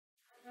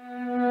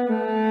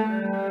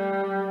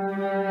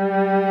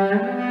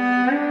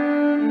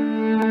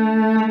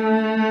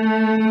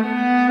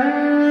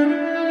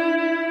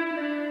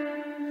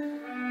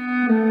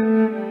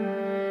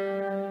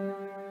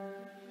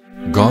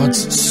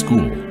God's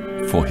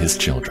school for his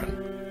children.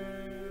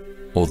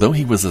 Although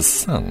he was a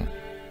son,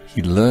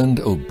 he learned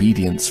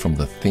obedience from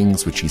the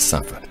things which he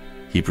suffered.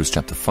 Hebrews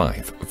chapter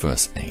 5,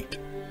 verse 8.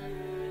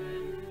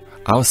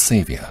 Our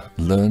Savior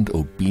learned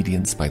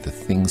obedience by the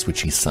things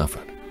which he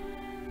suffered,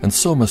 and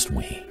so must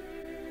we.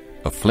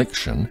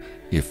 Affliction,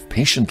 if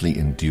patiently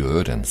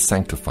endured and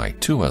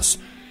sanctified to us,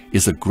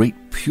 is a great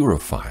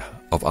purifier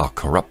of our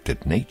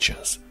corrupted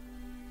natures.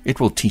 It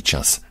will teach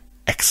us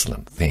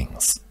excellent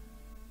things.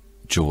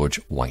 George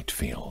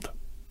Whitefield.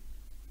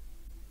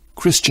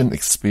 Christian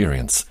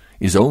experience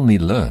is only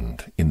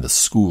learned in the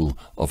school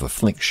of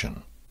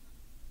affliction.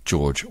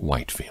 George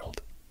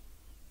Whitefield.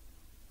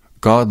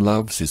 God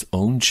loves his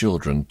own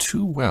children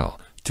too well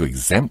to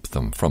exempt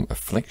them from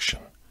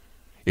affliction.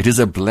 It is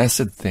a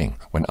blessed thing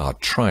when our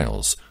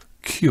trials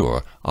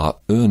cure our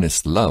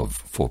earnest love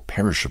for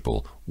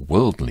perishable,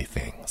 worldly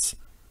things.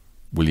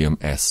 William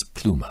S.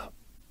 Plumer.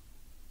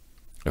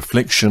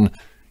 Affliction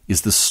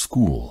is the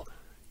school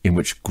in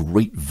which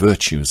great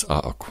virtues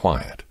are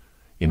acquired,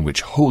 in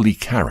which holy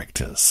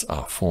characters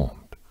are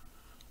formed.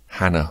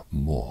 Hannah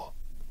More.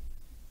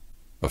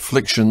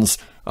 Afflictions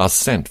are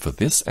sent for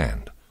this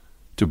end,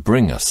 to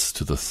bring us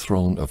to the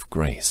throne of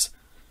grace,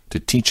 to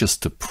teach us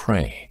to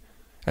pray,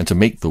 and to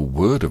make the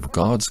word of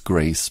God's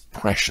grace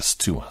precious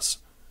to us.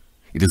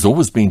 It has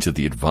always been to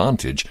the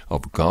advantage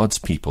of God's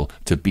people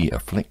to be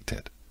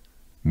afflicted.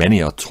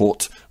 Many are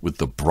taught with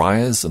the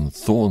briars and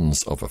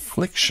thorns of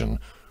affliction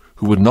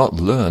who would not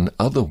learn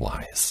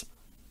otherwise.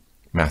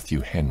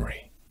 Matthew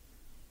Henry.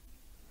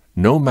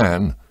 No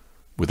man,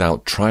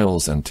 without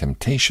trials and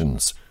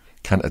temptations,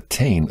 can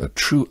attain a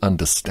true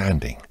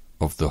understanding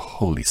of the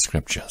Holy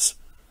Scriptures.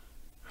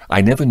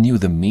 I never knew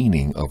the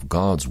meaning of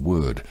God's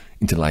word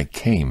until I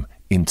came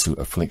into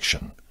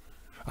affliction.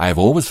 I have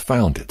always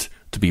found it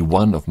to be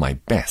one of my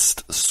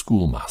best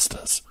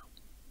schoolmasters.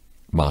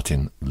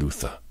 Martin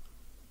Luther.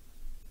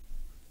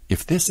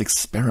 If this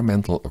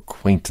experimental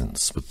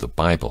acquaintance with the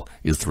Bible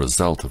is the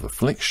result of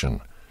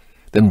affliction,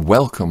 then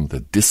welcome the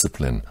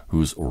discipline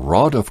whose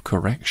rod of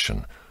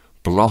correction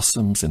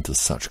blossoms into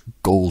such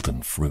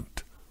golden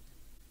fruit.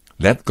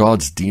 Let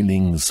God's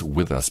dealings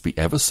with us be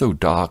ever so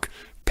dark,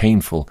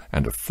 painful,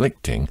 and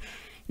afflicting,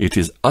 it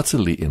is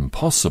utterly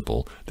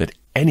impossible that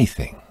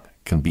anything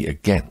can be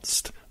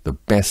against the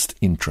best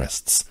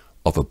interests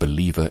of a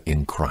believer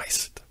in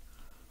Christ.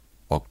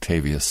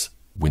 Octavius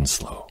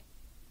Winslow.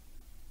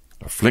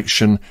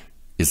 Affliction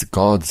is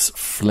God's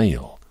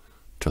flail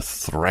to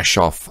thresh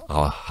off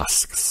our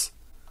husks.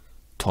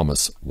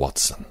 Thomas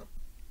Watson.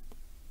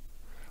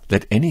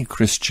 Let any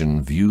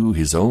Christian view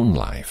his own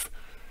life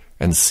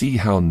and see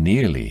how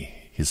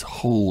nearly his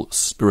whole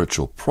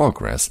spiritual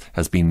progress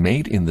has been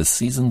made in the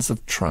seasons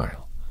of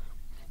trial.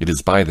 It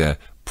is by their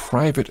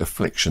private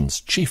afflictions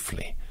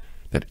chiefly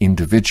that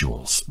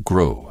individuals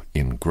grow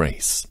in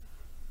grace.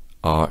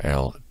 R.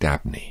 L.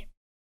 Dabney.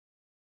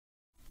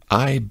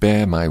 I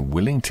bear my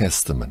willing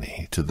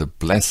testimony to the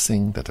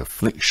blessing that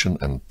affliction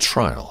and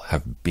trial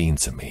have been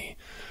to me.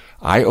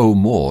 I owe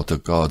more to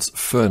God's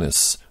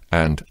furnace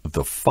and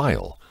the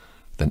file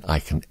than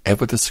I can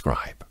ever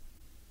describe.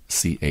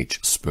 C. H.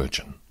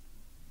 Spurgeon.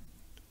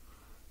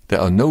 There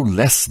are no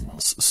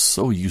lessons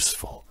so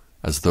useful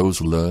as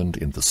those learned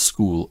in the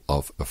school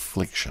of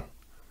affliction.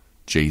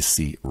 J.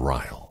 C.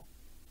 Ryle.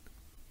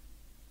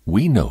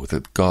 We know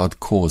that God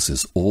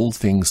causes all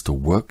things to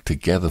work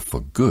together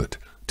for good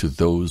to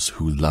those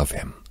who love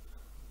him.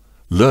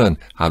 Learn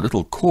how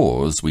little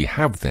cause we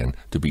have then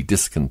to be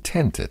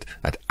discontented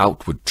at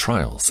outward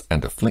trials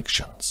and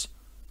afflictions.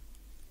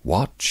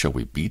 What, shall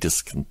we be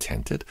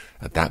discontented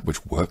at that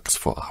which works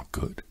for our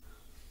good?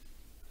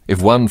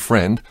 If one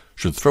friend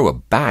should throw a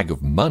bag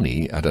of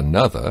money at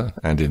another,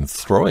 and in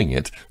throwing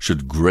it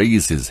should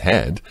graze his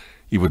head,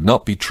 he would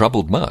not be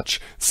troubled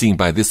much, seeing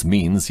by this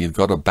means he had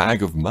got a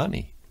bag of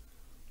money.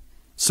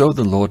 So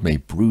the Lord may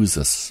bruise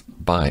us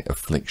by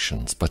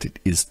afflictions, but it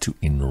is to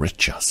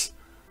enrich us.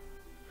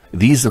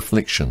 These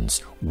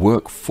afflictions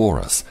work for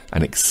us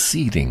an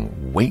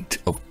exceeding weight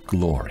of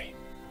glory.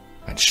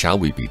 And shall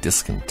we be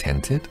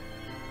discontented?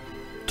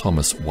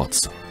 Thomas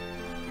Watson.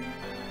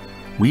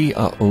 We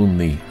are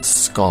only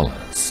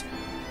scholars.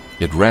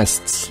 It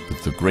rests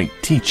with the great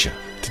teacher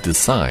to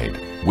decide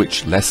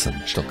which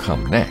lesson shall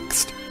come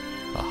next,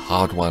 a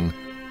hard one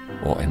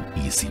or an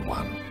easy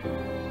one.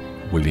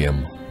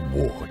 William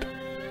Ward.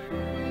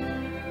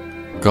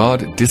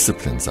 God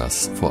disciplines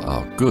us for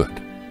our good,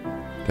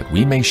 that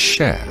we may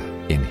share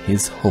in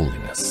his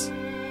holiness.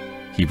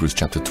 Hebrews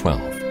chapter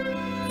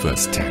 12,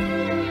 verse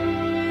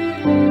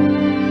 10.